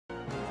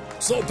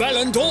The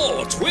Ballon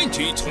d'Or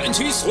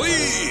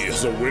 2023.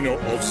 The winner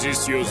of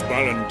this year's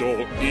Ballon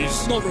d'Or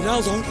is Not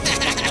Ronaldo.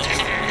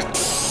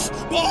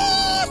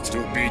 What? to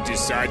be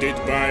decided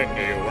by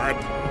a rap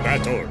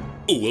battle.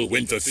 Who will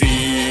win the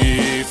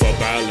FIFA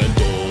Ballon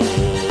d'Or?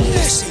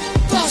 Messi,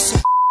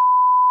 Barca.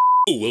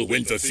 Who will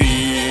win the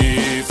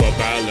FIFA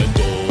Ballon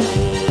d'Or?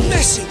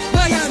 Messi,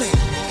 Miami,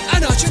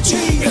 and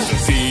Argentina. Win the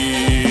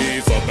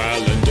FIFA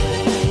Ballon d'Or?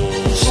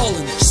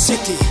 Holland,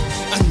 City,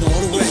 and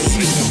Norway.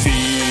 Win the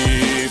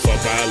FIFA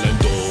Ballon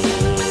d'Or?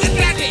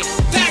 Mbappe,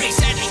 Paris,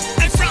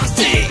 and France.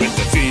 Win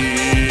the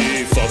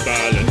FIFA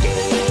Ballon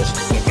d'Or?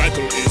 The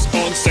battle is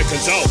on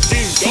seconds out.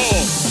 Ding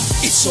dong.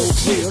 It's so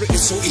clear,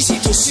 it's so easy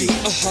to see.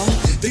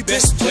 The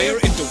best player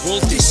in the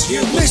world this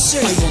year. Messi.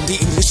 I won the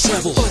English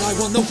treble, But I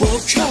won the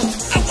World Cup.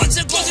 I want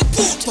the golden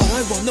boot. But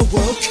I won the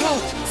World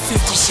Cup.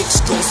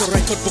 56 goals, the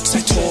record books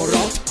I tore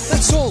up.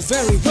 That's all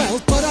very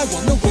well, but I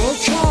won the World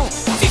Cup.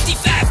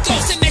 55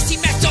 goals and Messi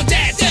matched on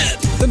that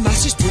up. The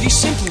math is pretty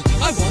simple.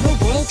 I won a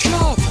World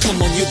Cup. Come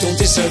on, you don't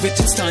deserve it.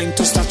 It's time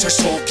to start trash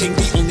talking.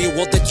 The only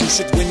award that you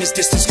should win is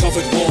distance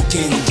covered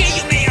walking. Okay,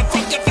 you may have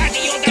broke the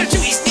body or down to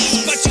his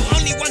knees, but you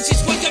only won this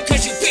World Cup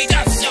because you paid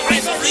up the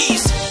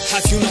rivalries.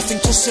 Have you nothing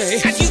to say?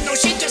 Have you no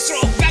shit to throw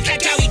back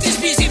like how he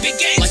disputes in big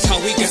games? Like how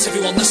he gets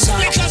everyone the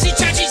side? Because he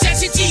charges as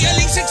City,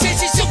 yelling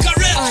success is so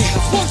corrupt. I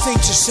have one thing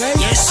to say.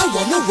 Yes. I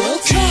won the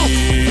World Cup.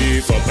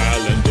 FIFA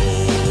Ballon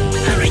d'Or.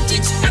 I rate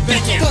it, I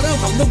bet you. But I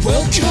won the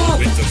World Cup.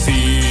 With the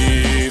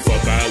FIFA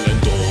Ballon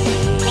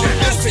d'Or. On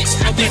outfits,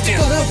 I bet you.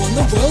 But I won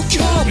the World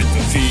Cup. With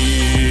the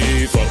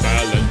FIFA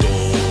Ballon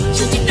d'Or.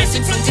 You did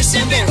nothing from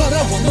December. But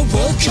I won the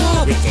World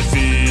Cup. With the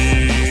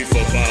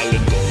FIFA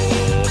Ballon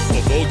d'Or.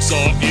 The votes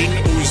are in.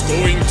 Who is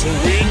going to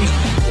win?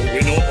 The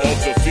winner of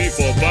the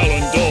FIFA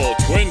Ballon d'Or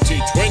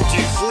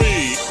 2023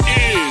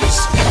 is...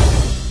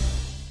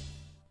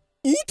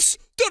 Oops,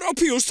 there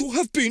appears to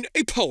have been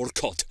a power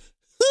cut.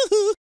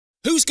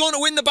 Who's going to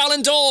win the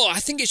Ballon d'Or? I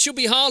think it should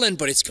be Haaland,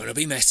 but it's going to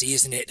be Messi,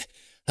 isn't it?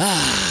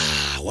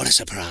 Ah, what a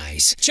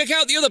surprise. Check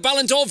out the other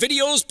Ballon d'Or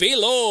videos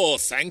below.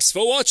 Thanks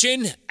for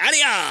watching.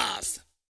 Adios!